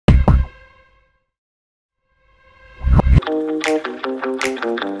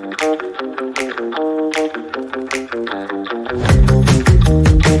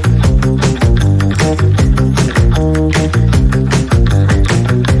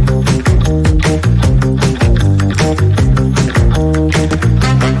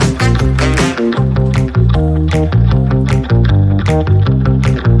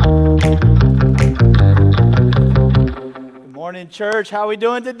church. How we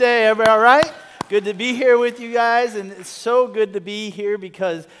doing today? Everybody all right? Good to be here with you guys, and it's so good to be here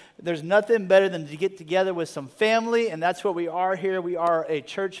because there's nothing better than to get together with some family, and that's what we are here. We are a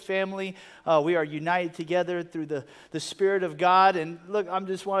church family. We are united together through the Spirit of God. And look, I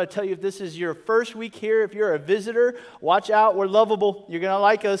just want to tell you, if this is your first week here, if you're a visitor, watch out. We're lovable. You're going to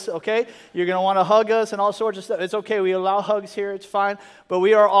like us, okay? You're going to want to hug us and all sorts of stuff. It's okay. We allow hugs here. It's fine. But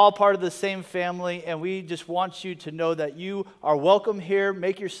we are all part of the same family, and we just want you to know that you are welcome here.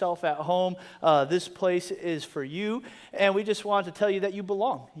 Make yourself at home. This place is for you. And we just want to tell you that you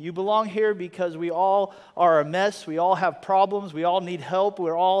belong. You belong here because we all are a mess. We all have problems. We all need help.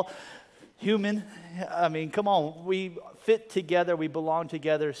 We're all human. I mean, come on. We fit together. We belong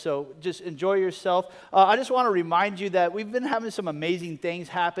together. So just enjoy yourself. I just want to remind you that we've been having some amazing things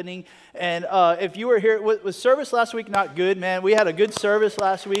happening. And if you were here, was service last week not good, man? We had a good service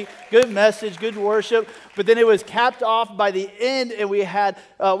last week. Good message, good worship. But then it was capped off by the end, and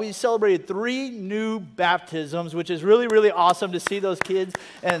we celebrated 3 new baptisms, which is really, really awesome to see those kids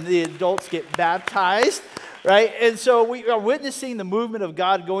and the adults get baptized. Right? And so we are witnessing the movement of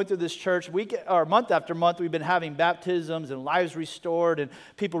God going through this church. Month after month, we've been having baptisms and lives restored and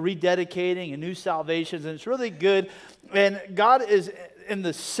people rededicating and new salvations. And it's really good. And God is in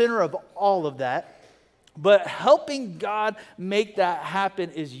the center of all of that. But helping God make that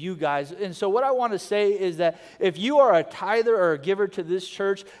happen is you guys. And so what I want to say is that if you are a tither or a giver to this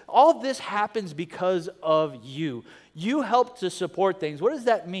church, all this happens because of you. You help to support things. What does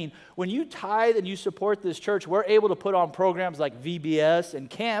that mean? When you tithe and you support this church, we're able to put on programs like VBS and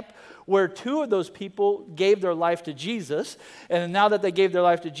camp, where 2 of those people gave their life to Jesus. And now that they gave their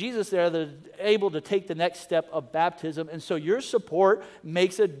life to Jesus, they're able to take the next step of baptism. And so your support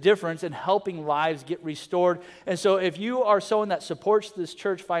makes a difference in helping lives get restored. And so if you are someone that supports this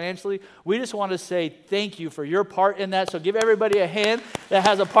church financially, we just want to say thank you for your part in that. So give everybody a hand that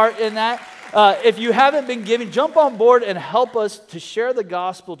has a part in that. If you haven't been giving, jump on board and help us to share the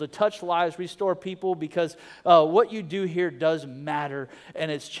gospel, to touch lives, restore people, because what you do here does matter,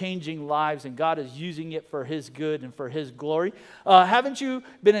 and it's changing lives, and God is using it for His good and for His glory. Haven't you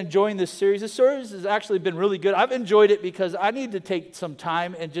been enjoying this series? This series has actually been really good. I've enjoyed it because I need to take some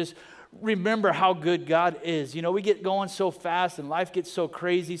time and just remember how good God is. You know, we get going so fast and life gets so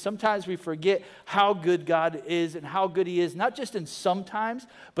crazy. Sometimes we forget how good God is and how good He is, not just in some times,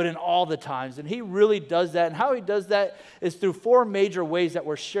 but in all the times. And He really does that. And how He does that is through 4 major ways that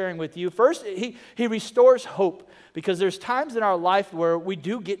we're sharing with you. First, He restores hope. Because there's times in our life where we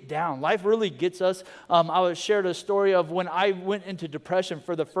do get down. Life really gets us. I shared a story of when I went into depression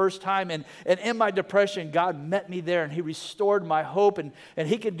for the first time. And in my depression, God met me there and He restored my hope. And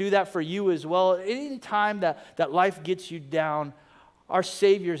He can do that for you as well. Any time that life gets you down, our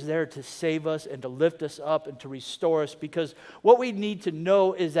Savior's there to save us and to lift us up and to restore us. Because what we need to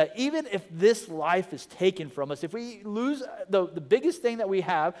know is that even if this life is taken from us, if we lose the biggest thing that we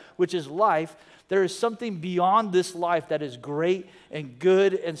have, which is life, there is something beyond this life that is great and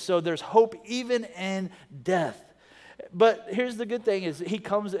good. And so there's hope even in death. But here's the good thing is He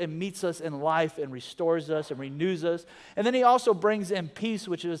comes and meets us in life and restores us and renews us. And then He also brings in peace,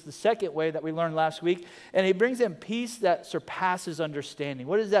 which is the second way that we learned last week. And He brings in peace that surpasses understanding.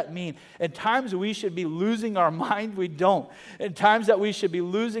 What does that mean? In times we should be losing our mind, we don't. In times that we should be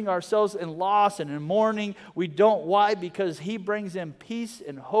losing ourselves in loss and in mourning, we don't. Why? Because He brings in peace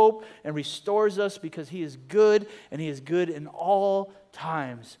and hope and restores us because He is good, and He is good in all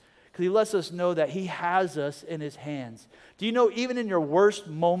times. Because He lets us know that He has us in His hands. Do you know even in your worst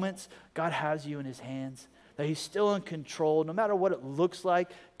moments, God has you in His hands? That He's still in control. No matter what it looks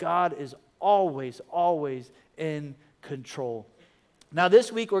like, God is always, always in control. Now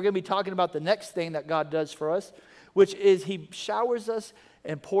this week we're going to be talking about the next thing that God does for us, which is He showers us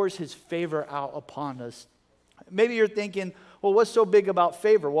and pours His favor out upon us. Maybe you're thinking, well, what's so big about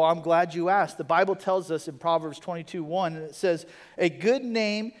favor? Well, I'm glad you asked. The Bible tells us in Proverbs 22:1, and it says, a good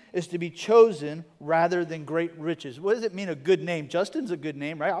name is to be chosen rather than great riches. What does it mean, a good name? Justin's a good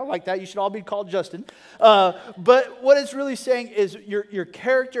name, right? I like that. You should all be called Justin. But what it's really saying is your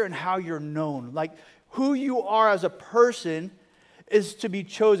character and how you're known. Like who you are as a person is to be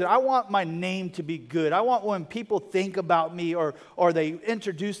chosen. I want my name to be good. I want when people think about me or they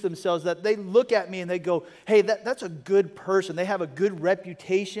introduce themselves that they look at me and they go, hey, that's a good person. They have a good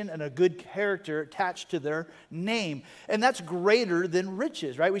reputation and a good character attached to their name. And that's greater than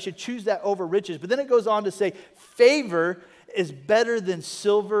riches, right? We should choose that over riches. But then it goes on to say, favor is better than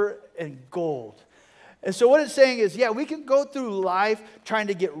silver and gold. And so what it's saying is, yeah, we can go through life trying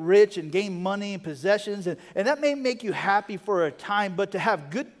to get rich and gain money and possessions, and that may make you happy for a time, but to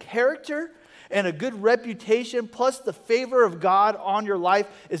have good character and a good reputation, plus the favor of God on your life,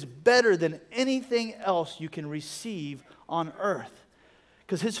 is better than anything else you can receive on earth.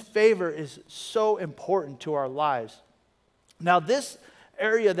 Because His favor is so important to our lives. Now, this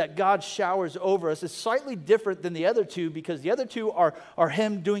area that God showers over us is slightly different than the other two, because the other two are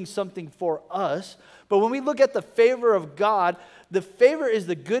Him doing something for us. But when we look at the favor of God, the favor is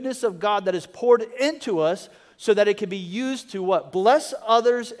the goodness of God that is poured into us so that it can be used to what? Bless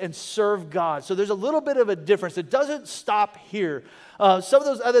others and serve God. So there's a little bit of a difference. It doesn't stop here. Some of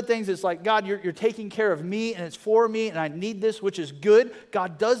those other things, it's like, God, you're taking care of me, and it's for me, and I need this, which is good.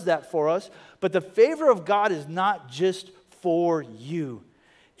 God does that for us. But the favor of God is not just for you.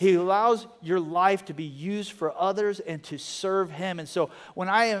 He allows your life to be used for others and to serve Him. And so when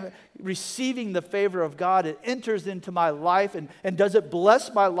I am receiving the favor of God, it enters into my life. And does it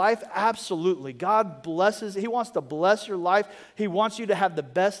bless my life? Absolutely. God blesses. He wants to bless your life. He wants you to have the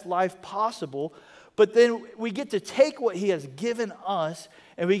best life possible. But then we get to take what He has given us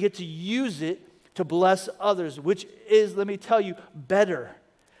and we get to use it to bless others, which is, let me tell you, better.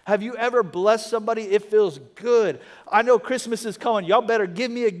 Have you ever blessed somebody? It feels good. I know Christmas is coming. Y'all better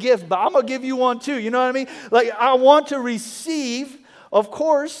give me a gift, but I'm going to give you one too. You know what I mean? Like, I want to receive, of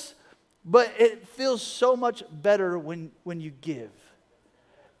course, but it feels so much better when you give.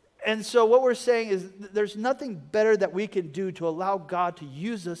 And so what we're saying is there's nothing better that we can do to allow God to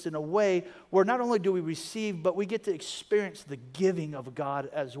use us in a way where not only do we receive, but we get to experience the giving of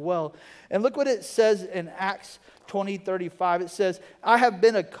God as well. And look what it says in Acts 20:35. It says, I have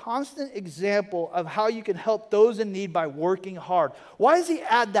been a constant example of how you can help those in need by working hard. Why does he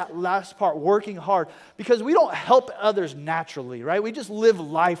add that last part, working hard? Because we don't help others naturally, right? We just live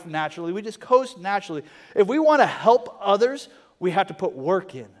life naturally. We just coast naturally. If we want to help others, we have to put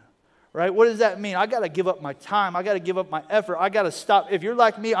work in. Right? What does that mean? I got to give up my time. I got to give up my effort. I got to stop. If you're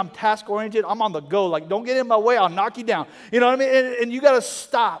like me, I'm task-oriented. I'm on the go. Like, don't get in my way. I'll knock you down. You know what I mean? And you got to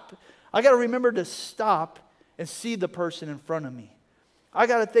stop. I got to remember to stop and see the person in front of me. I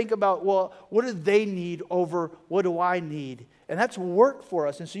got to think about, well, what do they need over what do I need? And that's work for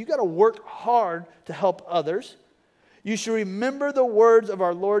us. And so you got to work hard to help others. You should remember the words of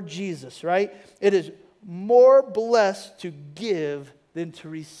our Lord Jesus, right? It is more blessed to give than to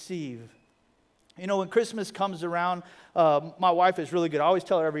receive. You know, when Christmas comes around, my wife is really good. I always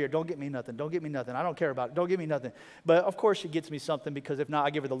tell her every year, don't get me nothing. Don't get me nothing. I don't care about it. Don't get me nothing. But of course she gets me something, because if not, I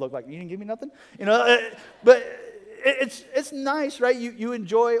give her the look like, you didn't give me nothing? You know, but it's nice, right? You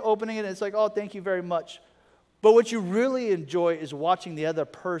enjoy opening it, and it's like, oh, thank you very much. But what you really enjoy is watching the other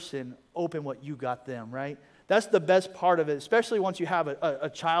person open what you got them, right? That's the best part of it, especially once you have a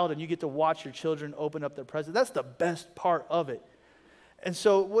child and you get to watch your children open up their present. That's the best part of it. And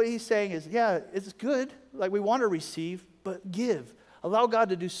so what he's saying is, yeah, it's good. Like, we want to receive, but give. Allow God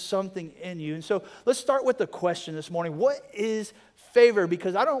to do something in you. And so let's start with the question this morning. What is favor?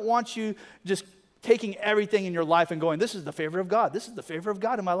 Because I don't want you just taking everything in your life and going, this is the favor of God. This is the favor of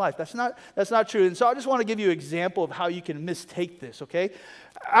God in my life. That's not true. And so I just want to give you an example of how you can mistake this, okay?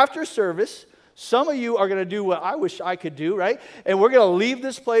 After service, some of you are going to do what I wish I could do, right? And we're going to leave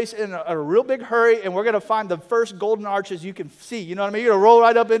this place in a real big hurry, and we're going to find the first golden arches you can see. You know what I mean? You're going to roll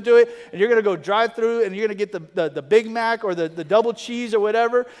right up into it, and you're going to go drive through, and you're going to get the Big Mac or the double cheese or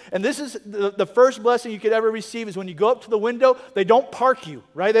whatever. And this is the first blessing you could ever receive is when you go up to the window, they don't park you,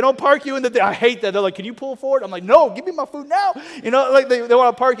 right? They don't park you in the thing. I hate that. They're like, can you pull forward? I'm like, no, give me my food now. You know, like they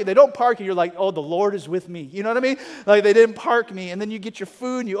want to park you. They don't park you. You're like, oh, the Lord is with me. You know what I mean? Like, they didn't park me. And then you get your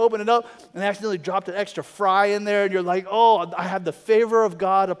food, and you open it up, and they accidentally dropped an extra fry in there, and you're like, oh, I have the favor of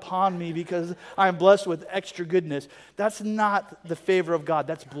God upon me because I am blessed with extra goodness. That's not the favor of God.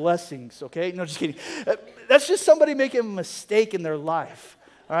 That's blessings, okay? No, just kidding. That's just somebody making a mistake in their life,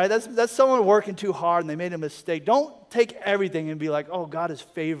 all right? That's someone working too hard and they made a mistake. Don't take everything and be like, oh, God is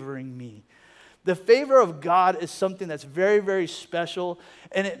favoring me. The favor of God is something that's very, very special,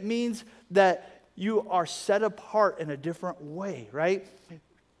 and it means that you are set apart in a different way, right?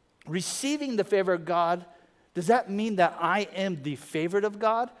 Receiving the favor of God, does that mean that I am the favorite of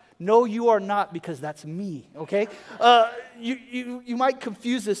God? No, you are not, because that's me, okay? You might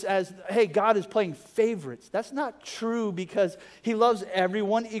confuse this as, hey, God is playing favorites. That's not true, because he loves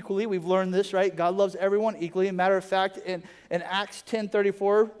everyone equally. We've learned this, right? God loves everyone equally. As a matter of fact, in Acts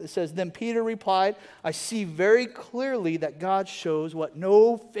 10:34, it says, then Peter replied, I see very clearly that God shows what?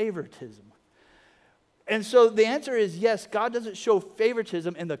 No favoritism. And so the answer is yes, God doesn't show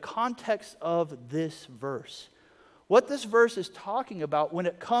favoritism in the context of this verse. What this verse is talking about when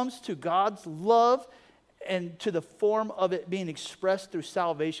it comes to God's love and to the form of it being expressed through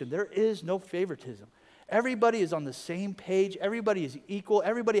salvation, there is no favoritism. Everybody is on the same page. Everybody is equal.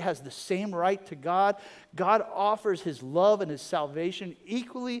 Everybody has the same right to God. God offers his love and his salvation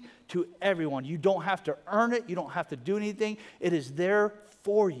equally to everyone. You don't have to earn it. You don't have to do anything. It is there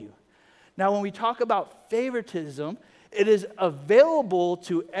for you. Now, when we talk about favoritism, it is available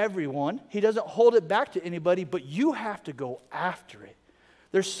to everyone. He doesn't hold it back to anybody, but you have to go after it.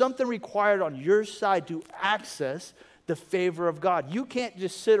 There's something required on your side to access the favor of God. You can't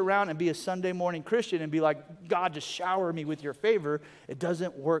just sit around and be a Sunday morning Christian and be like, God, just shower me with your favor. It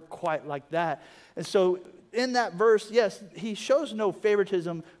doesn't work quite like that. And so in that verse, yes, he shows no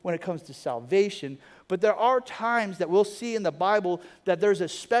favoritism when it comes to salvation, but there are times that we'll see in the Bible that there's a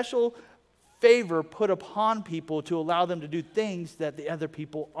special favor put upon people to allow them to do things that the other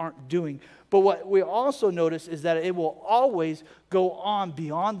people aren't doing. But what we also notice is that it will always go on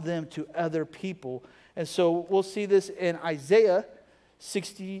beyond them to other people. And so we'll see this in Isaiah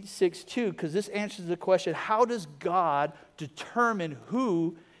 66:2, because this answers the question, how does God determine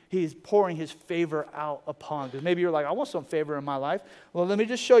who he's pouring his favor out upon? Because maybe you're like, I want some favor in my life. Well, let me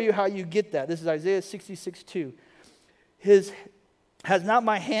just show you how you get that. This is Isaiah 66:2. Has not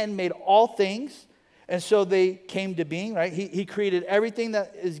my hand made all things, and so they came to being, right? He created everything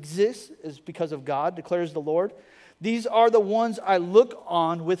that exists is because of God, declares the Lord. These are the ones I look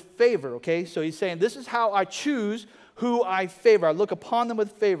on with favor, okay? So he's saying, this is how I choose who I favor. I look upon them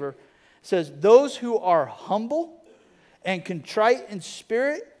with favor. It says, those who are humble and contrite in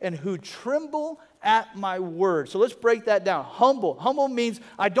spirit and who tremble at my word. So let's break that down. Humble. Humble means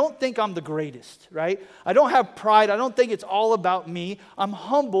I don't think I'm the greatest, right? I don't have pride. I don't think it's all about me. I'm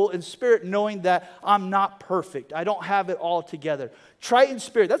humble in spirit, knowing that I'm not perfect. I don't have it all together. Trite in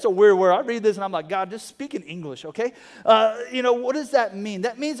spirit. That's a weird word. I read this and I'm like, God, just speak in English, okay? What does that mean?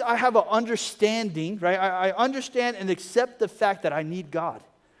 That means I have an understanding, right? I understand and accept the fact that I need God.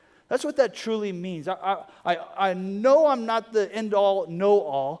 That's what that truly means. I know I'm not the end-all,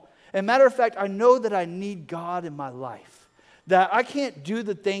 know-all. And matter of fact, I know that I need God in my life. That I can't do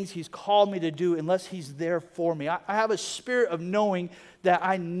the things he's called me to do unless he's there for me. I have a spirit of knowing that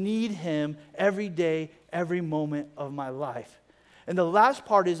I need him every day, every moment of my life. And the last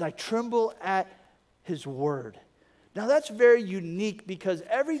part is I tremble at his word. Now that's very unique because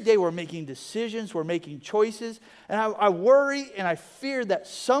every day we're making decisions, we're making choices, and I worry and I fear that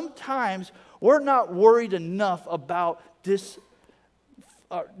sometimes we're not worried enough about this,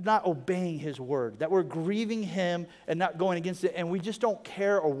 not obeying his word, that we're grieving him and not going against it, and we just don't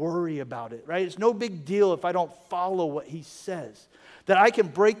care or worry about it, right? It's no big deal if I don't follow what he says, that I can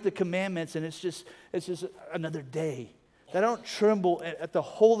break the commandments and it's just another day, that I don't tremble at the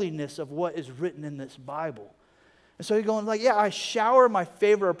holiness of what is written in this Bible. And so you're going like, yeah, I shower my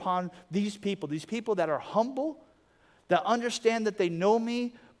favor upon these people that are humble, that understand that they know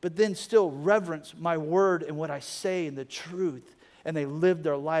me, but then still reverence my word and what I say and the truth, and they live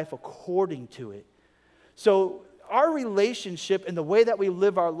their life according to it. So our relationship and the way that we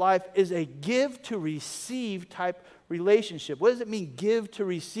live our life is a give to receive type relationship. What does it mean, give to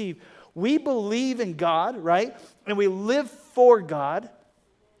receive? We believe in God, right? And we live for God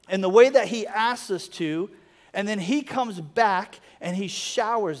in the way that he asks us to. And then he comes back and he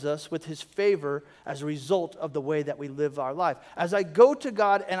showers us with his favor as a result of the way that we live our life. As I go to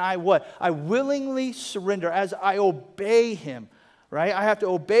God and I willingly surrender, as I obey him, right? I have to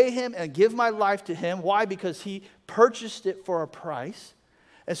obey him and give my life to him. Why? Because he purchased it for a price.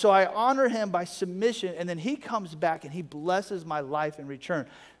 And so I honor him by submission, and then he comes back and he blesses my life in return.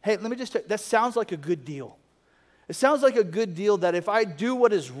 Hey, let me just tell you, that sounds like a good deal. It sounds like a good deal that if I do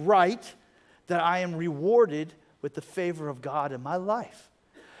what is right, that I am rewarded with the favor of God in my life.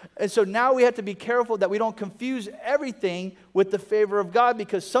 And so now we have to be careful that we don't confuse everything with the favor of God,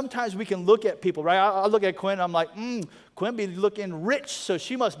 because sometimes we can look at people, right? I look at Quinn, I'm like, Quinn be looking rich, so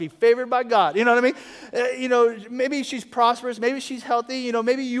she must be favored by God. You know what I mean? Maybe she's prosperous, maybe she's healthy,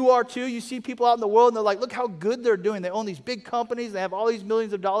 maybe you are too. You see people out in the world and they're like, look how good they're doing. They own these big companies, they have all these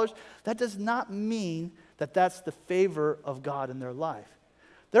millions of dollars. That does not mean that that's the favor of God in their life.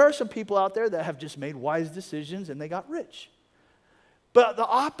 There are some people out there that have just made wise decisions and they got rich. But the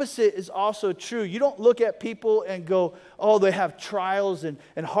opposite is also true. You don't look at people and go, oh, they have trials and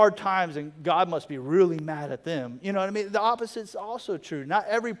hard times and God must be really mad at them. You know what I mean? The opposite is also true. Not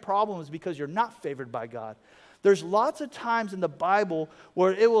every problem is because you're not favored by God. There's lots of times in the Bible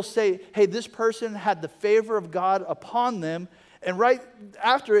where it will say, hey, this person had the favor of God upon them. And right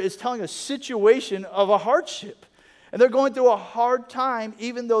after it is telling a situation of a hardship. And they're going through a hard time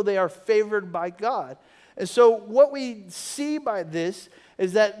even though they are favored by God. And so what we see by this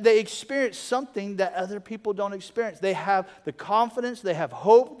is that they experience something that other people don't experience. They have the confidence, they have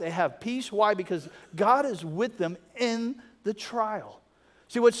hope, they have peace. Why? Because God is with them in the trial.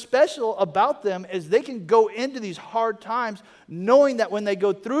 See, what's special about them is they can go into these hard times knowing that when they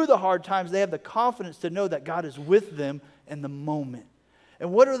go through the hard times, they have the confidence to know that God is with them in the moment.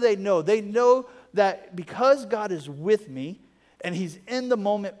 And what do they know? They know that because God is with me and He's in the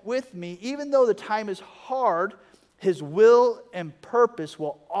moment with me, even though the time is hard, His will and purpose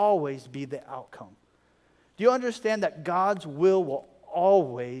will always be the outcome. Do you understand that God's will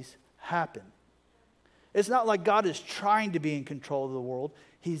always happen? It's not like God is trying to be in control of the world.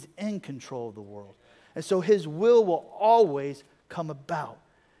 He's in control of the world. And so His will always come about.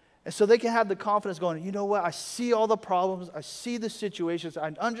 And so they can have the confidence going, you know what, I see all the problems, I see the situations,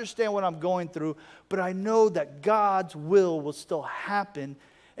 I understand what I'm going through, but I know that God's will still happen.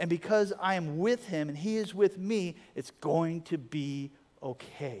 And because I am with Him and He is with me, it's going to be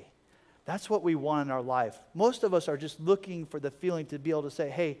okay. That's what we want in our life. Most of us are just looking for the feeling to be able to say,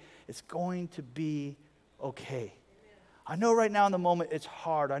 hey, it's going to be okay. I know right now in the moment it's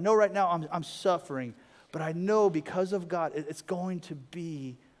hard. I know right now I'm suffering. But I know because of God, it's going to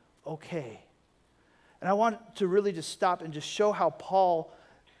be okay. And I want to really just stop and just show how Paul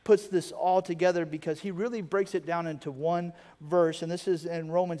puts this all together, because he really breaks it down into one verse. And this is in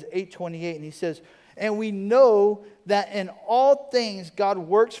Romans 8:28. And he says, and we know that in all things God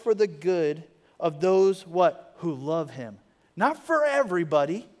works for the good of those, what? Who love Him. Not for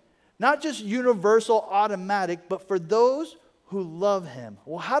everybody. Not just universal, automatic, but for those who love Him.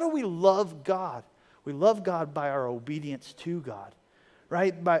 Well, how do we love God? We love God by our obedience to God,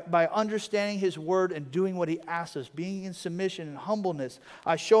 right? By understanding His word and doing what He asks us, being in submission and humbleness.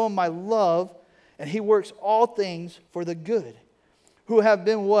 I show Him my love, and He works all things for the good. Who have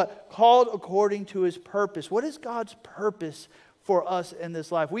been what? Called according to His purpose. What is God's purpose for us in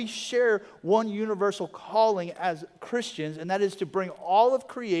this life? We share one universal calling as Christians, and that is to bring all of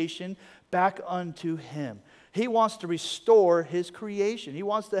creation back unto Him. He wants to restore His creation. He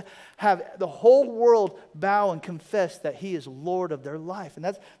wants to have the whole world bow and confess that He is Lord of their life.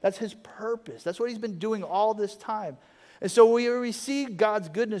 And that's His purpose. That's what He's been doing all this time. And so we see God's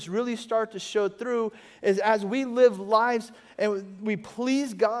goodness really start to show through is as we live lives and we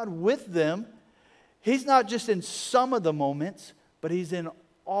please God with them. He's not just in some of the moments, but He's in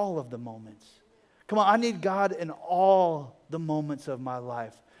all of the moments. Come on, I need God in all the moments of my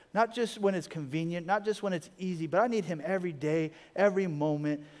life. Not just when it's convenient, not just when it's easy, but I need Him every day, every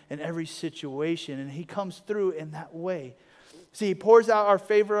moment, and every situation. And He comes through in that way. See, He pours out our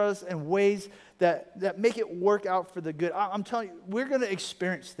favor on us in ways that make it work out for the good. I'm telling you, we're going to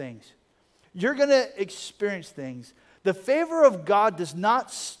experience things. You're going to experience things. The favor of God does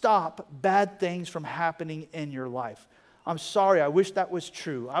not stop bad things from happening in your life. I'm sorry, I wish that was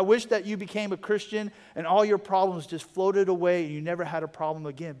true. I wish that you became a Christian and all your problems just floated away and you never had a problem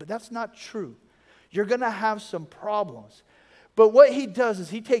again. But that's not true. You're going to have some problems. But what He does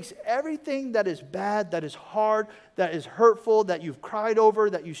is He takes everything that is bad, that is hard, that is hurtful, that you've cried over,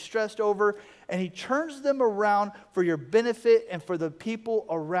 that you stressed over, and He turns them around for your benefit and for the people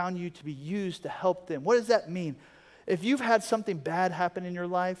around you to be used to help them. What does that mean? If you've had something bad happen in your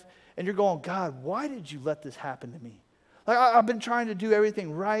life and you're going, God, why did you let this happen to me? Like, I've been trying to do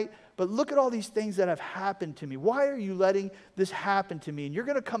everything right, but look at all these things that have happened to me. Why are you letting this happen to me? And you're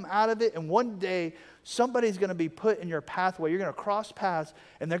going to come out of it, and one day somebody's going to be put in your pathway. You're going to cross paths,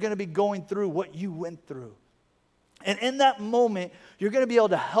 and they're going to be going through what you went through. And in that moment, you're going to be able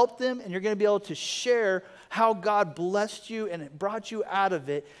to help them, and you're going to be able to share how God blessed you and it brought you out of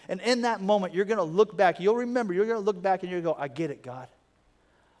it. And in that moment, you're going to look back. You'll remember, you're going to look back and you're going to go, I get it, God.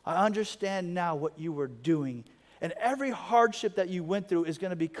 I understand now what you were doing. And every hardship that you went through is going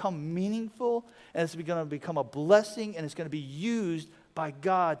to become meaningful, and it's going to become a blessing, and it's going to be used by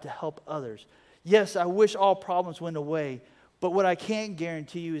God to help others. Yes, I wish all problems went away, but what I can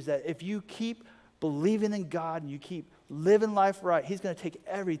guarantee you is that if you keep believing in God and you keep living life right, He's going to take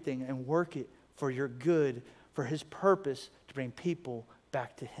everything and work it for your good, for His purpose to bring people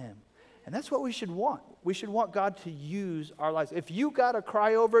back to Him. And that's what we should want. We should want God to use our lives. If you got to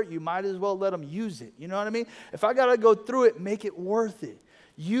cry over it, you might as well let Him use it. You know what I mean? If I got to go through it, make it worth it.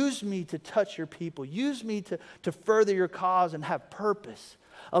 Use me to touch your people. Use me to further your cause and have purpose.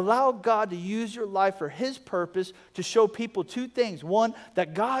 Allow God to use your life for His purpose to show people two things. One,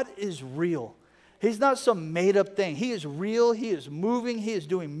 that God is real. He's not some made-up thing. He is real. He is moving. He is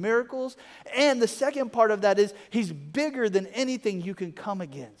doing miracles. And the second part of that is He's bigger than anything you can come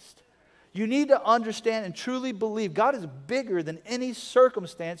against. You need to understand and truly believe God is bigger than any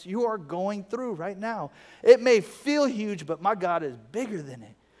circumstance you are going through right now. It may feel huge, but my God is bigger than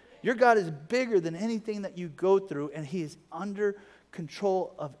it. Your God is bigger than anything that you go through, and He is under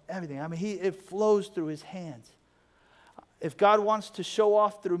control of everything. I mean, it flows through His hands. If God wants to show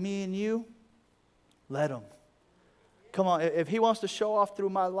off through me and you, let Him. Come on, if He wants to show off through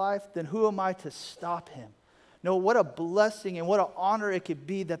my life, then who am I to stop Him? No, what a blessing and what an honor it could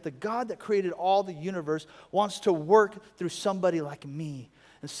be that the God that created all the universe wants to work through somebody like me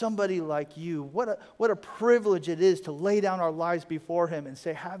and somebody like you. What a privilege it is to lay down our lives before Him and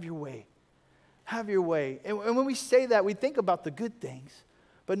say, have your way. Have your way. And when we say that, we think about the good things.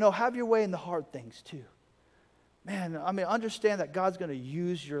 But no, have your way in the hard things too. Man, I mean, understand that God's going to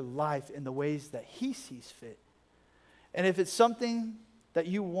use your life in the ways that He sees fit. And if it's something that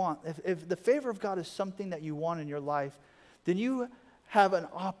you want, if the favor of God is something that you want in your life, then you have an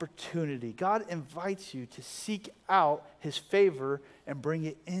opportunity. God invites you to seek out His favor and bring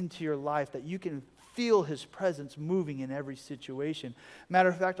it into your life, that you can feel His presence moving in every situation. Matter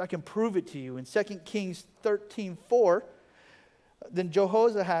of fact, I can prove it to you. In 2 Kings 13:4, then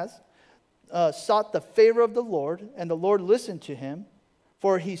Jehoahaz sought the favor of the Lord, and the Lord listened to him,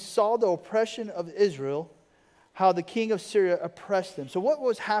 for he saw the oppression of Israel, how the king of Syria oppressed them. So what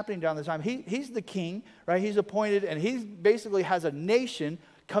was happening down this time? He's the king, right? He's appointed, and he basically has a nation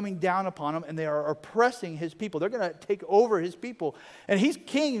coming down upon him, and they are oppressing his people. They're going to take over his people. And he's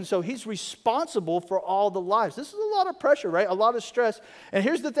king, so he's responsible for all the lives. This is a lot of pressure, right? A lot of stress. And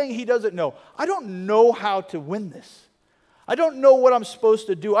here's the thing he doesn't know. I don't know how to win this. I don't know what I'm supposed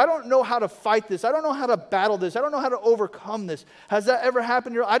to do. I don't know how to fight this. I don't know how to battle this. I don't know how to overcome this. Has that ever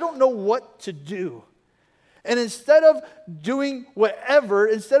happened? I don't know what to do. And instead of doing whatever,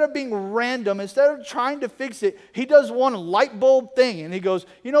 instead of being random, instead of trying to fix it, he does one light bulb thing. And he goes,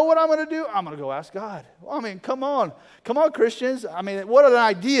 you know what I'm going to do? I'm going to go ask God. Well, I mean, come on. Come on, Christians. I mean, what an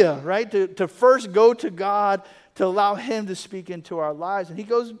idea, right? To first go to God, to allow Him to speak into our lives. And he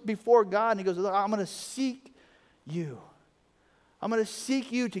goes before God and he goes, look, I'm going to seek you. I'm going to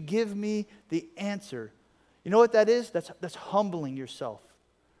seek you to give me the answer. You know what that is? That's humbling yourself.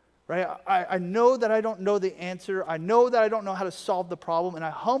 Right? I know that I don't know the answer. I know that I don't know how to solve the problem, and I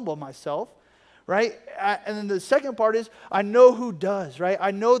humble myself, right? And then the second part is I know who does, right?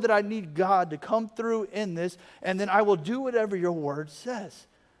 I know that I need God to come through in this, and then I will do whatever your word says.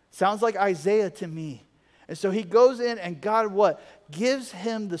 Sounds like Isaiah to me. And so he goes in, and God what? Gives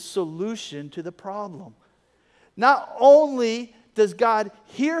him the solution to the problem. Not only does God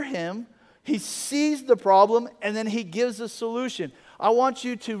hear him, He sees the problem, and then He gives a solution. I want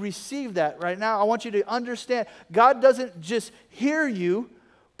you to receive that right now. I want you to understand God doesn't just hear you,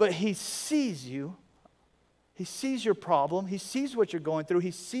 but He sees you. He sees your problem. He sees what you're going through.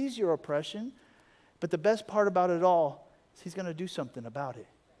 He sees your oppression. But the best part about it all is He's going to do something about it.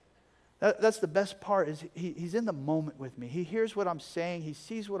 That's the best part, is He's in the moment with me. He hears what I'm saying. He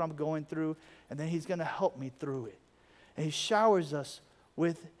sees what I'm going through, and then He's going to help me through it. And He showers us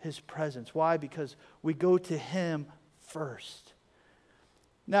with His presence. Why? Because we go to Him first.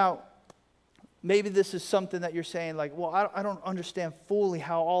 Now, maybe this is something that you're saying like, well, I don't understand fully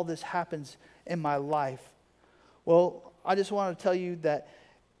how all this happens in my life. Well, I just want to tell you that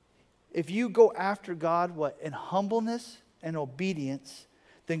if you go after God, in humbleness and obedience,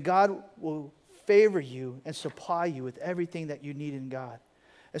 then God will favor you and supply you with everything that you need in God.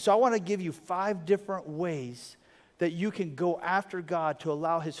 And so I want to give you 5 different ways that you can go after God to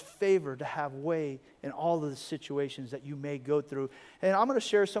allow His favor to have way in all of the situations that you may go through. And I'm going to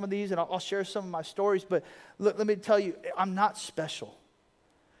share some of these, and I'll share some of my stories, but let me tell you, I'm not special.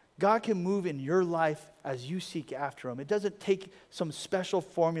 God can move in your life as you seek after Him. It doesn't take some special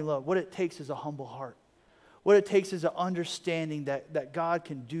formula. What it takes is a humble heart. What it takes is an understanding that God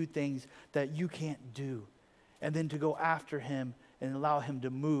can do things that you can't do, and then to go after Him and allow Him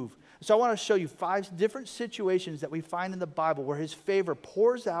to move. So I want to show you 5 different situations that we find in the Bible where His favor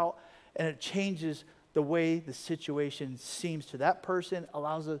pours out and it changes the way the situation seems to that person,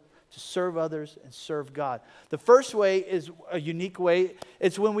 allows us to serve others and serve God. The first way is a unique way.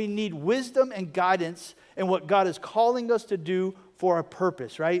 It's when we need wisdom and guidance in what God is calling us to do for a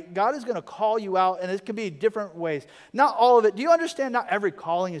purpose, right? God is going to call you out, and it can be different ways. Not all of it. Do you understand not every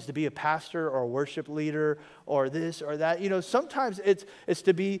calling is to be a pastor or a worship leader or this or that? You know, sometimes it's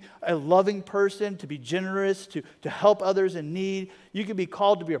to be a loving person, to be generous, to help others in need. You can be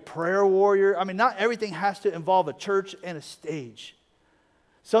called to be a prayer warrior. I mean, not everything has to involve a church and a stage.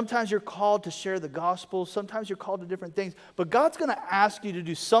 Sometimes you're called to share the gospel. Sometimes you're called to different things. But God's going to ask you to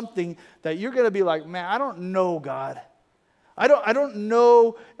do something that you're going to be like, man, I don't know, God. I don't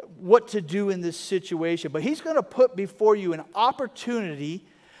know what to do in this situation, but he's going to put before you an opportunity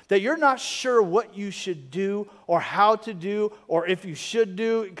that you're not sure what you should do or how to do or if you should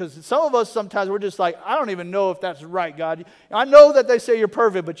do. Because some of us sometimes we're just like, I don't even know if that's right, God. I know that they say you're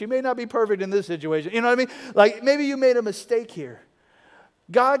perfect, but you may not be perfect in this situation. You know what I mean? Like maybe you made a mistake here.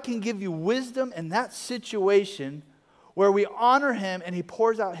 God can give you wisdom in that situation where we honor him and he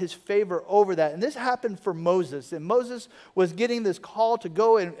pours out his favor over that. And this happened for Moses. And Moses was getting this call to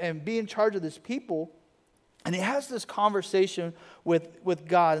go and be in charge of this people. And he has this conversation with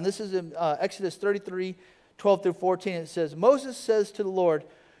God. And this is in Exodus 33, 12 through 14. It says, Moses says to the Lord,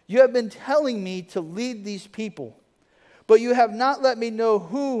 you have been telling me to lead these people, but you have not let me know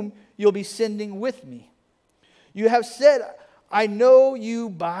whom you'll be sending with me. You have said, I know you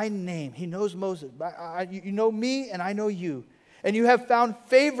by name. He knows Moses. You know me and I know you. And you have found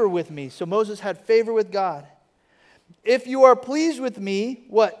favor with me. So Moses had favor with God. If you are pleased with me,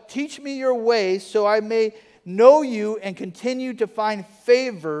 what? Teach me your ways so I may know you and continue to find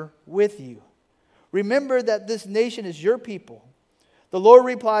favor with you. Remember that this nation is your people. The Lord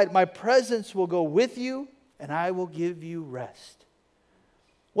replied, my presence will go with you and I will give you rest.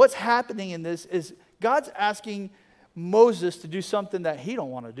 What's happening in this is God's asking Moses to do something that he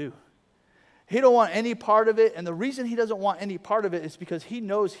don't want to do. He don't want any part of it. And the reason he doesn't want any part of it is because he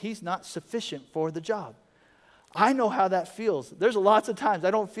knows he's not sufficient for the job. I know how that feels. There's lots of times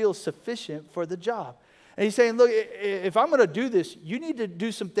I don't feel sufficient for the job. And he's saying, look, if I'm going to do this, you need to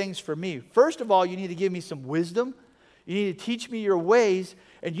do some things for me. First of all, you need to give me some wisdom. You need to teach me your ways.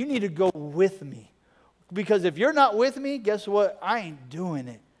 And you need to go with me. Because if you're not with me, guess what? I ain't doing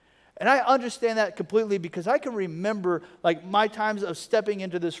it. And I understand that completely because I can remember like my times of stepping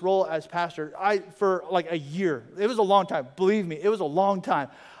into this role as pastor. For like a year. It was a long time. Believe me, it was a long time.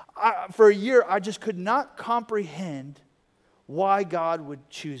 For a year, I just could not comprehend why God would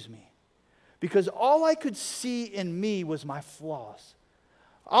choose me. Because all I could see in me was my flaws.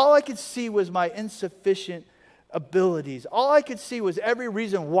 All I could see was my insufficient abilities. All I could see was every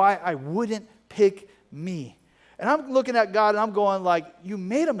reason why I wouldn't pick me. And I'm looking at God and I'm going like, you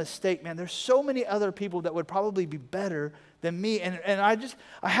made a mistake, man. There's so many other people that would probably be better than me. And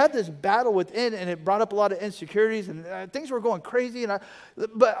I had this battle within and it brought up a lot of insecurities and things were going crazy.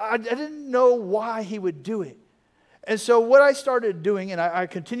 But I didn't know why he would do it. And so what I started doing, and I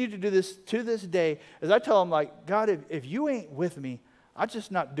continue to do this to this day, is I tell him like, God, if you ain't with me, I'm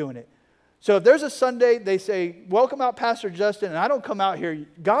just not doing it. So if there's a Sunday, they say, welcome out Pastor Justin, and I don't come out here,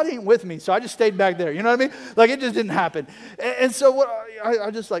 God ain't with me, so I just stayed back there. You know what I mean? Like it just didn't happen. And so what I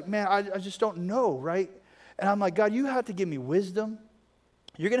just like, man, I just don't know, right? And I'm like, God, you have to give me wisdom.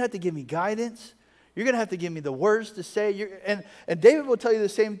 You're going to have to give me guidance. You're going to have to give me the words to say. And David will tell you the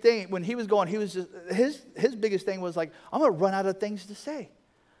same thing. When he was going, he was just, his biggest thing was like, I'm going to run out of things to say.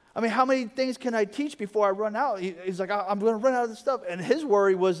 I mean, how many things can I teach before I run out? He's like, I'm going to run out of this stuff. And his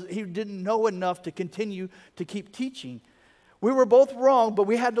worry was he didn't know enough to continue to keep teaching. We were both wrong, but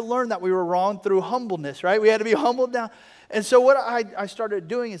we had to learn that we were wrong through humbleness, right? We had to be humbled down. And so what I started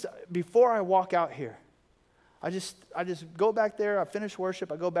doing is before I walk out here, I just go back there, I finish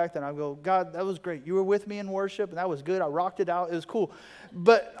worship, I go back there and I go, God, that was great. You were with me in worship and that was good. I rocked it out. It was cool.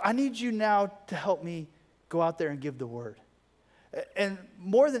 But I need you now to help me go out there and give the word. And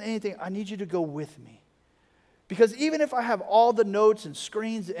more than anything, I need you to go with me. Because even if I have all the notes and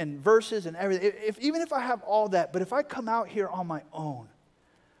screens and verses and everything, even if I have all that, but if I come out here on my own,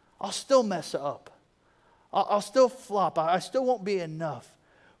 I'll still mess up. I'll still flop. I still won't be enough.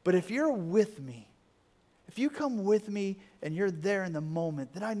 But if you're with me, if you come with me and you're there in the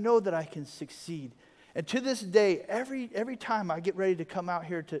moment, then I know that I can succeed. And to this day, every time I get ready to come out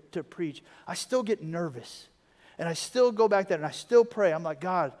here to preach, I still get nervous. And I still go back there and I still pray. I'm like,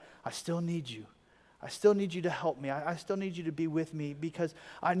 God, I still need you. I still need you to help me. I still need you to be with me because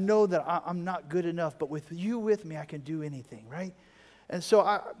I know that I'm not good enough. But with you with me, I can do anything, right? And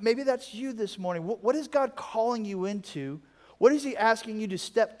so maybe that's you this morning. What is God calling you into? What is he asking you to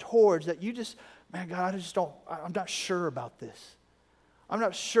step towards that you just... Man, God, I'm not sure about this. I'm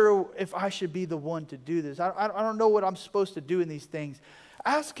not sure if I should be the one to do this. I don't know what I'm supposed to do in these things.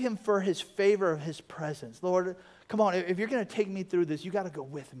 Ask him for his favor of his presence. Lord, come on, if you're going to take me through this, you got to go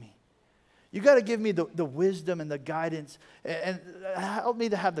with me. You got to give me the wisdom and the guidance and help me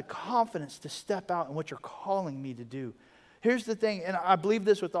to have the confidence to step out in what you're calling me to do. Here's the thing, and I believe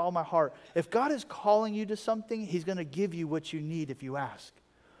this with all my heart. If God is calling you to something, he's going to give you what you need if you ask.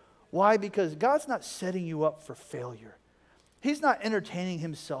 Why? Because God's not setting you up for failure. He's not entertaining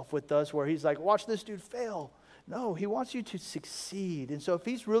himself with us where he's like, watch this dude fail. And then he's going to No, he wants you to succeed. And so if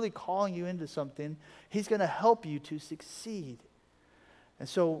he's really calling you into something, he's going to help you to succeed. And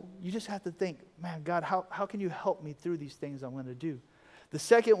so you just have to think, man, God, how can you help me through these things I'm going to do? The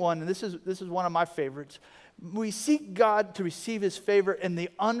second one, and this is one of my favorites, we seek God to receive his favor in the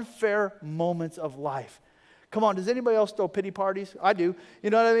unfair moments of life. Come on, does anybody else throw pity parties? I do. You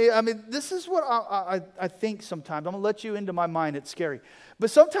know what I mean? I mean, this is what I think sometimes. I'm going to let you into my mind. It's scary. But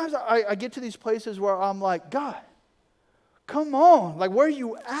sometimes I get to these places where I'm like, God, come on. Like, where are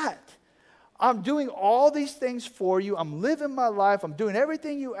you at? I'm doing all these things for you. I'm living my life. I'm doing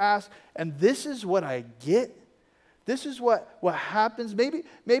everything you ask. And this is what I get. This is what happens.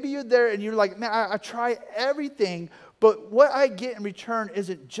 Maybe you're there and you're like, man, I try everything. But what I get in return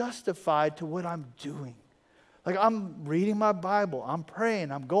isn't justified to what I'm doing. Like, I'm reading my Bible, I'm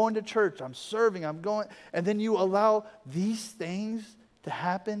praying, I'm going to church, I'm serving, I'm going, and then you allow these things to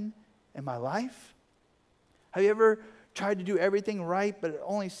happen in my life? Have you ever tried to do everything right, but it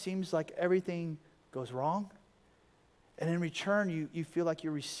only seems like everything goes wrong? And in return, you feel like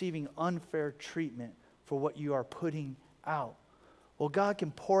you're receiving unfair treatment for what you are putting out. Well, God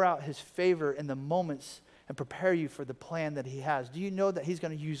can pour out his favor in the moments and prepare you for the plan that he has. Do you know that he's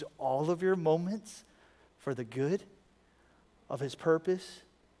going to use all of your moments for the good of his purpose?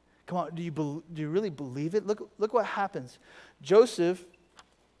 Come on, do you really believe it? Look what happens. Joseph,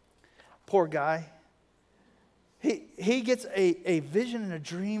 poor guy, he gets a vision and a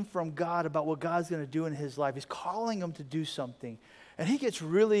dream from God about what God's going to do in his life. He's calling him to do something. And he gets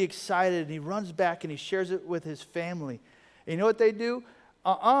really excited, and he runs back and he shares it with his family. And you know what they do?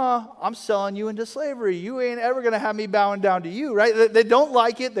 I'm selling you into slavery. You ain't ever going to have me bowing down to you, right? They don't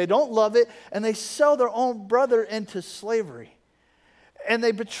like it. They don't love it. And they sell their own brother into slavery. And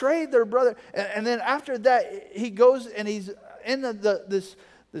they betrayed their brother. And then after that, he goes and he's in this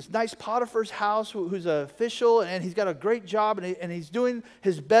nice Potiphar's house who's an official, and he's got a great job, and he's doing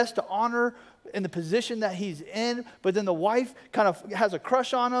his best to honor in the position that he's in. But then the wife kind of has a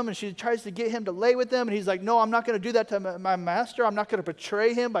crush on him, and she tries to get him to lay with him, and he's like, no, I'm not going to do that to my master. I'm not going to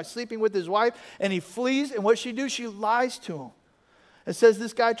betray him by sleeping with his wife. And he flees, and what she do? She lies to him. It says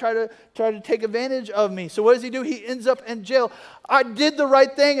this guy tried to take advantage of me. So what does he do? He ends up in jail. I did the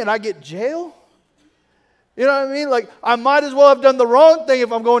right thing, and I get jail? You know what I mean? Like, I might as well have done the wrong thing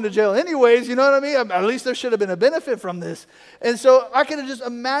if I'm going to jail anyways. You know what I mean? At least there should have been a benefit from this. And so I can just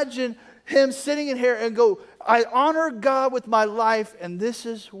imagine him sitting in here and go, I honor God with my life, and this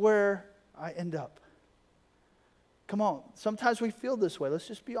is where I end up. Come on. Sometimes we feel this way. Let's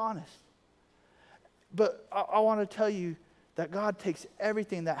just be honest. But I want to tell you that God takes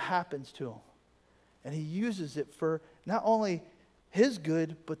everything that happens to him, and he uses it for not only his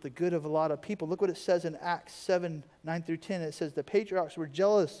good, but the good of a lot of people. Look what it says in Acts 7, 9 through 10. It says, the patriarchs were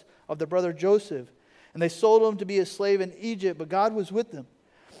jealous of their brother Joseph, and they sold him to be a slave in Egypt, but God was with them.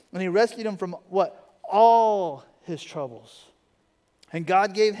 And he rescued him from what? All his troubles. And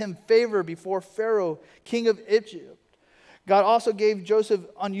God gave him favor before Pharaoh, king of Egypt. God also gave Joseph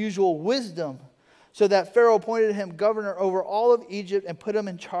unusual wisdom, so that Pharaoh appointed him governor over all of Egypt and put him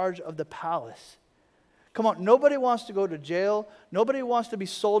in charge of the palace. Come on, nobody wants to go to jail. Nobody wants to be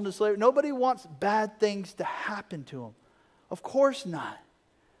sold into slavery. Nobody wants bad things to happen to them. Of course not.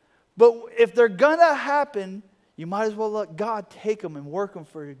 But if they're going to happen, you might as well let God take them and work them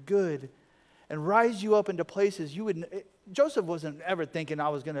for your good and rise you up into places you wouldn't. Joseph wasn't ever thinking I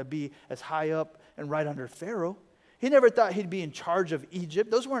was going to be as high up and right under Pharaoh. He never thought he'd be in charge of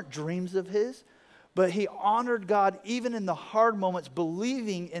Egypt. Those weren't dreams of his. But he honored God even in the hard moments,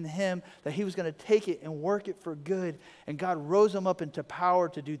 believing in him that he was going to take it and work it for good. And God rose him up into power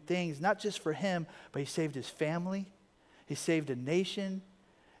to do things, not just for him, but he saved his family. He saved a nation.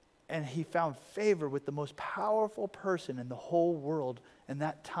 And he found favor with the most powerful person in the whole world in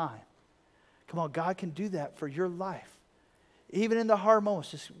that time. Come on, God can do that for your life. Even in the hard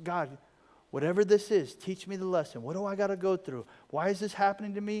moments, just God, whatever this is, teach me the lesson. What do I got to go through? Why is this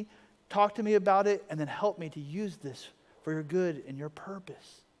happening to me? Talk to me about it, and then help me to use this for your good and your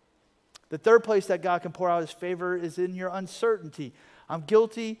purpose. The third place that God can pour out his favor is in your uncertainty. I'm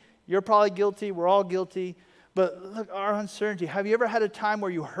guilty. You're probably guilty. We're all guilty. But look, our uncertainty. Have you ever had a time where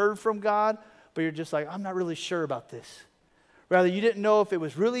you heard from God, but you're just like, I'm not really sure about this? Rather, you didn't know if it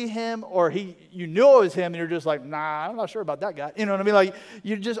was really him, or you knew it was him, and you're just like, nah, I'm not sure about that guy. You know what I mean? Like,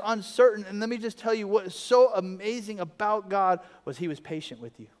 you're just uncertain. And let me just tell you what is so amazing about God was he was patient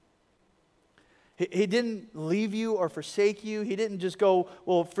with you. He didn't leave you or forsake you. He didn't just go,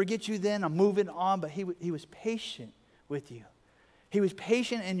 well, forget you then, I'm moving on. But he was patient with you. He was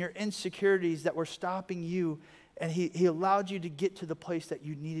patient in your insecurities that were stopping you. And he allowed you to get to the place that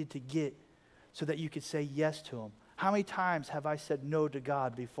you needed to get so that you could say yes to him. How many times have I said no to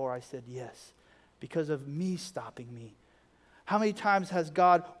God before I said yes? Because of me stopping me. How many times has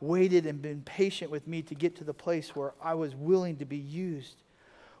God waited and been patient with me to get to the place where I was willing to be used?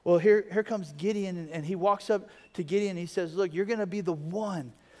 Well, here comes Gideon, and he walks up to Gideon and he says, look, you're going to be the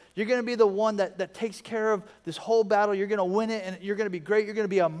one. You're going to be the one that takes care of this whole battle. You're going to win it, and you're going to be great. You're going to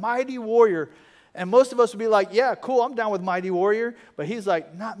be a mighty warrior. And most of us would be like, yeah, cool, I'm down with mighty warrior. But he's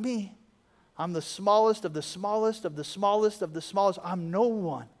like, not me. I'm the smallest of the smallest of the smallest of the smallest. I'm no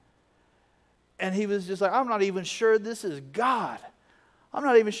one. And he was just like, I'm not even sure this is God. I'm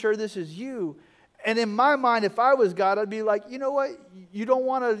not even sure this is you. And in my mind, if I was God, I'd be like, you know what? You don't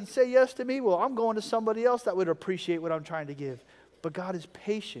want to say yes to me? Well, I'm going to somebody else that would appreciate what I'm trying to give. But God is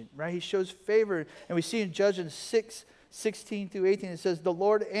patient, right? He shows favor. And we see in Judges 6:16 through 18, it says, the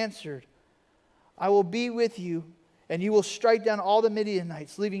Lord answered, I will be with you, and you will strike down all the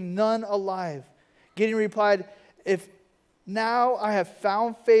Midianites, leaving none alive. Gideon replied, if now I have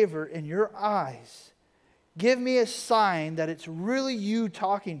found favor in your eyes, give me a sign that it's really you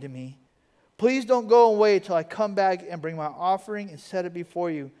talking to me. Please don't go away till I come back and bring my offering and set it before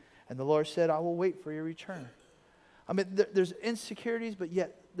you. And the Lord said, I will wait for your return. I mean, there's insecurities, but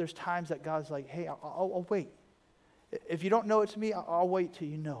yet there's times that God's like, hey, I'll wait. If you don't know it to me, I'll wait till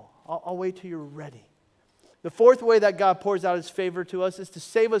you know. I'll wait till you're ready. The fourth way that God pours out his favor to us is to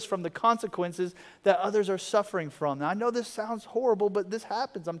save us from the consequences that others are suffering from. Now, I know this sounds horrible, but this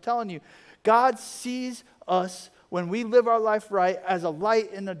happens. I'm telling you. God sees us when we live our life right as a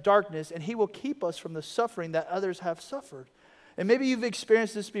light in the darkness, and he will keep us from the suffering that others have suffered. And maybe you've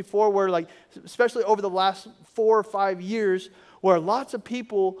experienced this before where, like, especially over the last 4 or 5 years, where lots of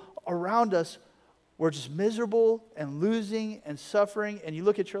people around us were just miserable and losing and suffering. And you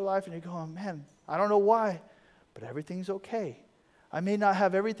look at your life and you're going, man, I don't know why, but everything's okay. I may not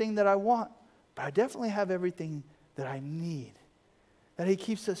have everything that I want, but I definitely have everything that I need. That he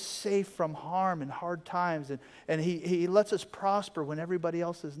keeps us safe from harm and hard times. And he lets us prosper when everybody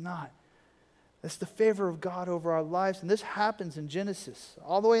else is not. That's the favor of God over our lives. And this happens in Genesis,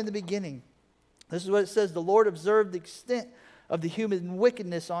 all the way in the beginning. This is what it says. The Lord observed the extent of the human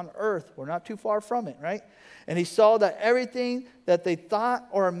wickedness on earth. We're not too far from it, right? And he saw that everything that they thought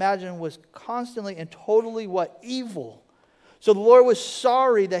or imagined was constantly and totally what? Evil. So the Lord was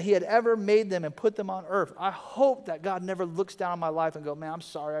sorry that he had ever made them and put them on earth. I hope that God never looks down on my life and goes, man, I'm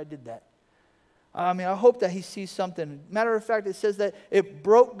sorry I did that. I hope that he sees something. Matter of fact, it says that it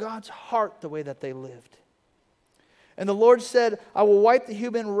broke God's heart the way that they lived. And the Lord said, I will wipe the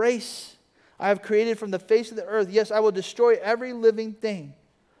human race I have created from the face of the earth. Yes, I will destroy every living thing.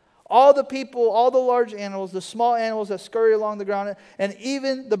 All the people, all the large animals, the small animals that scurry along the ground, and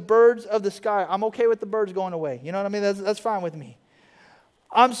even the birds of the sky. I'm okay with the birds going away. You know what I mean? That's fine with me.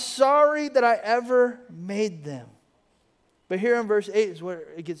 I'm sorry that I ever made them. But here in verse 8 is where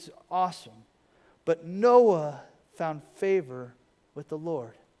it gets awesome. But Noah found favor with the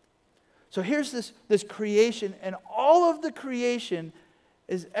Lord. So here's this creation, and all of the creation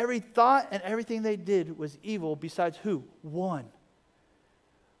is every thought and everything they did was evil besides who? One.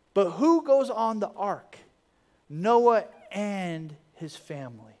 But who goes on the ark? Noah and his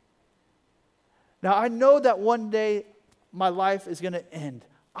family. Now I know that one day my life is going to end.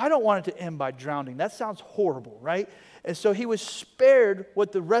 I don't want it to end by drowning. That sounds horrible, right? And so he was spared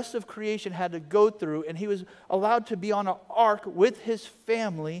what the rest of creation had to go through, and he was allowed to be on an ark with his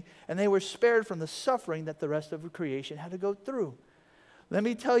family, and they were spared from the suffering that the rest of creation had to go through. Let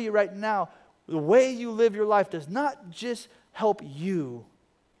me tell you right now, the way you live your life does not just help you,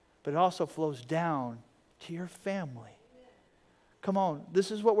 but it also flows down to your family. Come on, this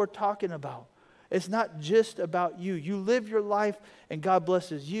is what we're talking about. It's not just about you. You live your life and God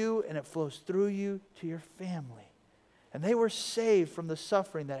blesses you and it flows through you to your family. And they were saved from the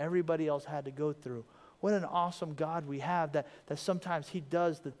suffering that everybody else had to go through. What an awesome God we have that sometimes he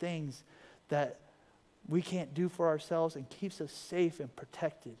does the things that we can't do for ourselves and keeps us safe and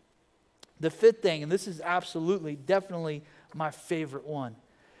protected. The fifth thing, and this is absolutely, definitely my favorite one,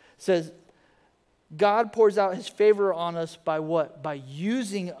 says God pours out his favor on us by what? By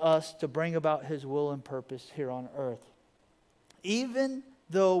using us to bring about his will and purpose here on earth. Even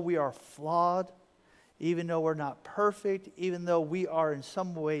though we are flawed, even though we're not perfect, even though we are in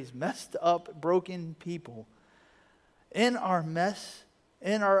some ways messed up, broken people, in our mess,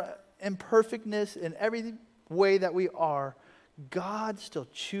 in our imperfectness, in every way that we are, God still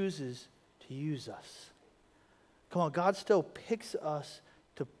chooses to use us. Come on, God still picks us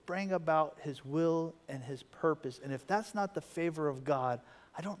to bring about his will and his purpose. And if that's not the favor of God,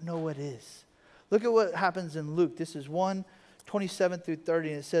 I don't know what is. Look at what happens in Luke. This is 1:27 through 30,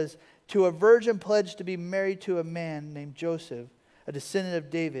 and it says, to a virgin pledged to be married to a man named Joseph, a descendant of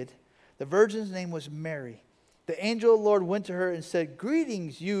David. The virgin's name was Mary. The angel of the Lord went to her and said,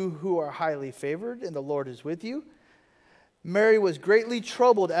 "Greetings, you who are highly favored, and the Lord is with you." Mary was greatly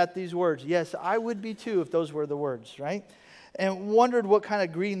troubled at these words. Yes, I would be too if those were the words, right? And wondered what kind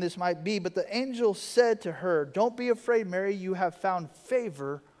of greeting this might be. But the angel said to her, "Don't be afraid, Mary. You have found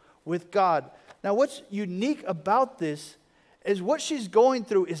favor with God." Now, what's unique about this is what she's going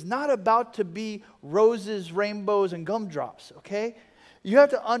through is not about to be roses, rainbows, and gumdrops, okay? You have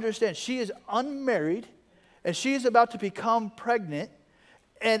to understand, she is unmarried, and she is about to become pregnant.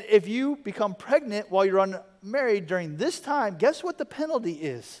 And if you become pregnant while you're unmarried during this time, guess what the penalty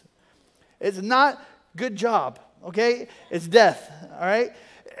is? It's not good job, okay? It's death, all right?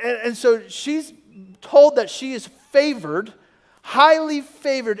 And so she's told that she is favored, highly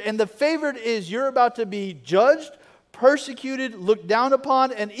favored. And the favored is you're about to be judged, persecuted, looked down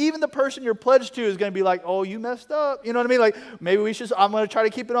upon, and even the person you're pledged to is going to be like, "Oh, you messed up." You know what I mean? Like, maybe I'm going to try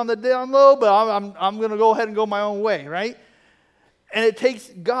to keep it on the down low, but I'm going to go ahead and go my own way, right? And it takes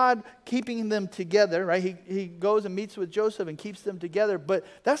God keeping them together, right? He goes and meets with Joseph and keeps them together, but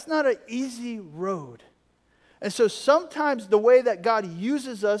that's not an easy road. And so sometimes the way that God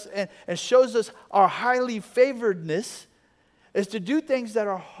uses us and shows us our highly favoredness is to do things that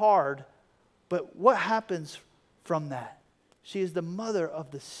are hard, but what happens from that? She is the mother of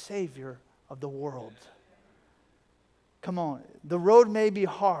the Savior of the world. Come on, the road may be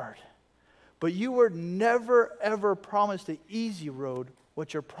hard, but you were never, ever promised an easy road.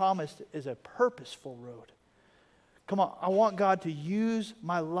 What you're promised is a purposeful road. Come on, I want God to use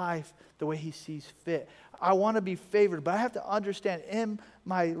my life the way He sees fit. I want to be favored, but I have to understand in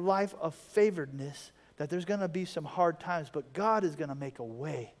my life of favoredness that there's going to be some hard times, but God is going to make a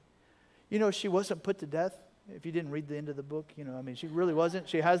way. You know, she wasn't put to death. If you didn't read the end of the book, you know, I mean, she really wasn't.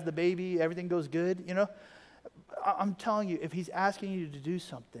 She has the baby. Everything goes good, you know. I'm telling you, if He's asking you to do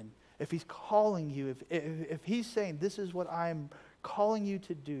something, if He's calling you, if He's saying, "This is what I'm calling you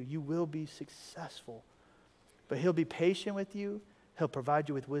to do," you will be successful. But He'll be patient with you. He'll provide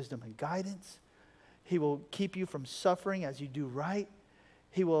you with wisdom and guidance. He will keep you from suffering as you do right.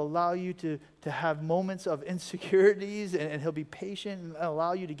 He will allow you to have moments of insecurities, and He'll be patient and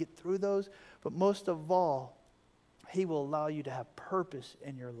allow you to get through those. But most of all, He will allow you to have purpose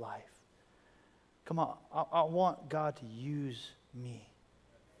in your life. Come on, I want God to use me.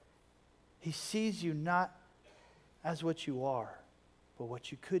 He sees you not as what you are, but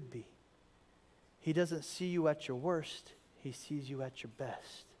what you could be. He doesn't see you at your worst. He sees you at your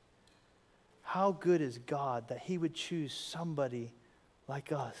best. How good is God that He would choose somebody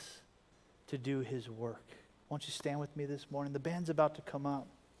like us to do His work? Won't you stand with me this morning? The band's about to come up.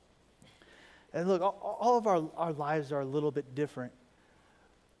 And look, all of our lives are a little bit different.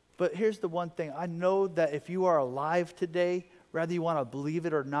 But here's the one thing. I know that if you are alive today, whether you want to believe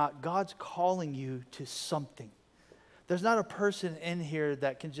it or not, God's calling you to something. There's not a person in here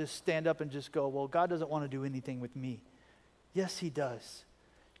that can just stand up and just go, "Well, God doesn't want to do anything with me." Yes, He does.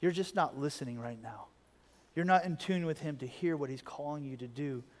 You're just not listening right now. You're not in tune with Him to hear what He's calling you to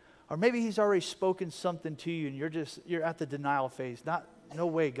do. Or maybe He's already spoken something to you and you're at the denial phase. No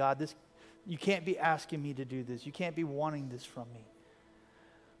way, God, you can't be asking me to do this. You can't be wanting this from me.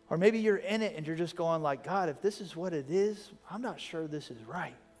 Or maybe you're in it and you're just going like, "God, if this is what it is, I'm not sure this is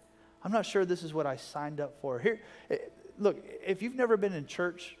right. I'm not sure this is what I signed up for." Here, look, if you've never been in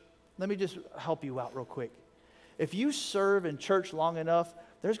church, let me just help you out real quick. If you serve in church long enough,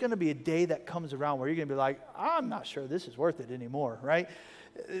 there's going to be a day that comes around where you're going to be like, "I'm not sure this is worth it anymore," right?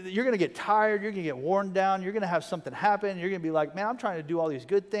 You're going to get tired. You're going to get worn down. You're going to have something happen. You're going to be like, "Man, I'm trying to do all these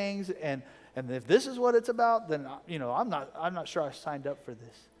good things, and if this is what it's about, then I'm not sure I signed up for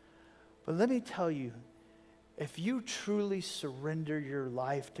this." But let me tell you, if you truly surrender your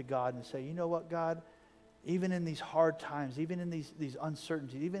life to God and say, "You know what, God, even in these hard times, even in these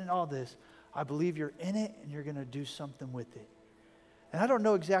uncertainties, even in all this, I believe you're in it and you're going to do something with it." And I don't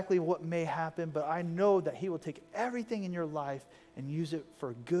know exactly what may happen, but I know that He will take everything in your life and use it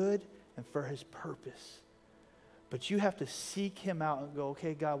for good and for His purpose. But you have to seek Him out and go,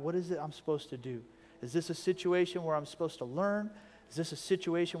 "Okay, God, what is it I'm supposed to do? Is this a situation where I'm supposed to learn? Is this a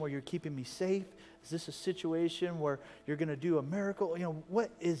situation where you're keeping me safe? Is this a situation where you're going to do a miracle?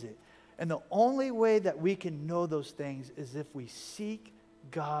 What is it?" And the only way that we can know those things is if we seek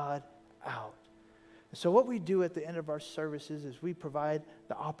God out. So what we do at the end of our services is we provide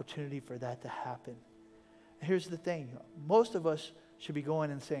the opportunity for that to happen. Here's the thing. Most of us should be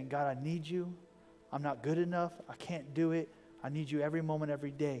going and saying, "God, I need you. I'm not good enough. I can't do it. I need you every moment,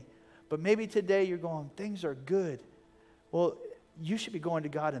 every day." But maybe today you're going, "Things are good." Well, you should be going to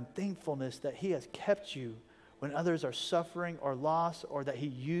God in thankfulness that he has kept you when others are suffering or lost, or that he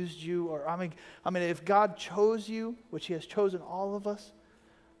used you. Or I mean, if God chose you, which he has chosen all of us,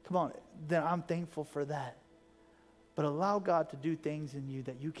 come on, then I'm thankful for that. But allow God to do things in you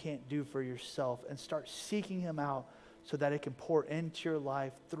that you can't do for yourself, and start seeking him out so that it can pour into your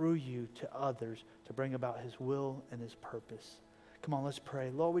life through you to others to bring about his will and his purpose. Come on, let's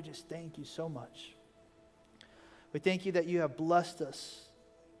pray. Lord, we just thank you so much. We thank you that you have blessed us.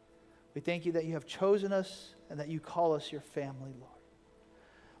 We thank you that you have chosen us and that you call us your family, Lord.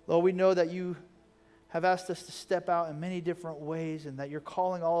 Lord, we know that you have asked us to step out in many different ways, and that you're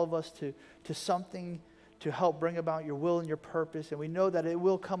calling all of us to something to help bring about your will and your purpose, and we know that it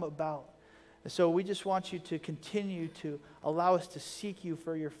will come about. And so we just want you to continue to allow us to seek you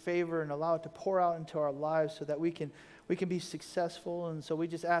for your favor, and allow it to pour out into our lives so that we can be successful. And so we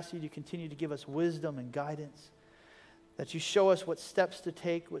just ask you to continue to give us wisdom and guidance, that you show us what steps to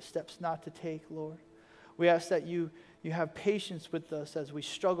take, what steps not to take, Lord. We ask that you have patience with us as we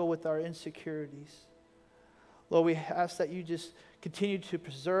struggle with our insecurities. Lord, we ask that you just continue to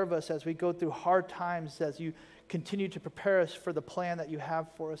preserve us as we go through hard times, as you continue to prepare us for the plan that you have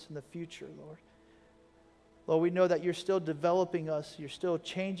for us in the future, Lord. Lord, we know that you're still developing us, you're still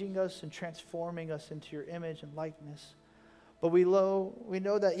changing us and transforming us into your image and likeness. But we know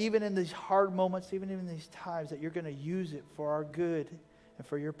that even in these hard moments, even in these times, that you're going to use it for our good and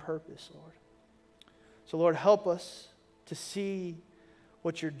for your purpose, Lord. So, Lord, help us to see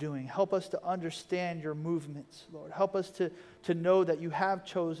what you're doing. Help us to understand your movements, Lord. Help us to know that you have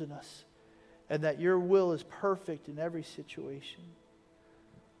chosen us and that your will is perfect in every situation.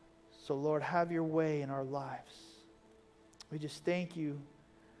 So, Lord, have your way in our lives. We just thank you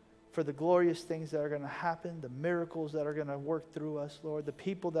for the glorious things that are going to happen, the miracles that are going to work through us, Lord, the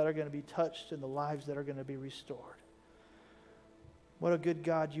people that are going to be touched, and the lives that are going to be restored. What a good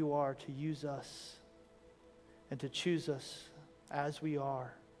God you are to use us and to choose us as we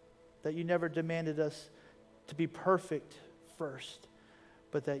are. That you never demanded us to be perfect first,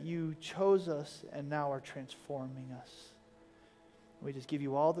 but that you chose us and now are transforming us. We just give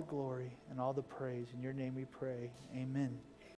you all the glory and all the praise. In your name we pray. Amen.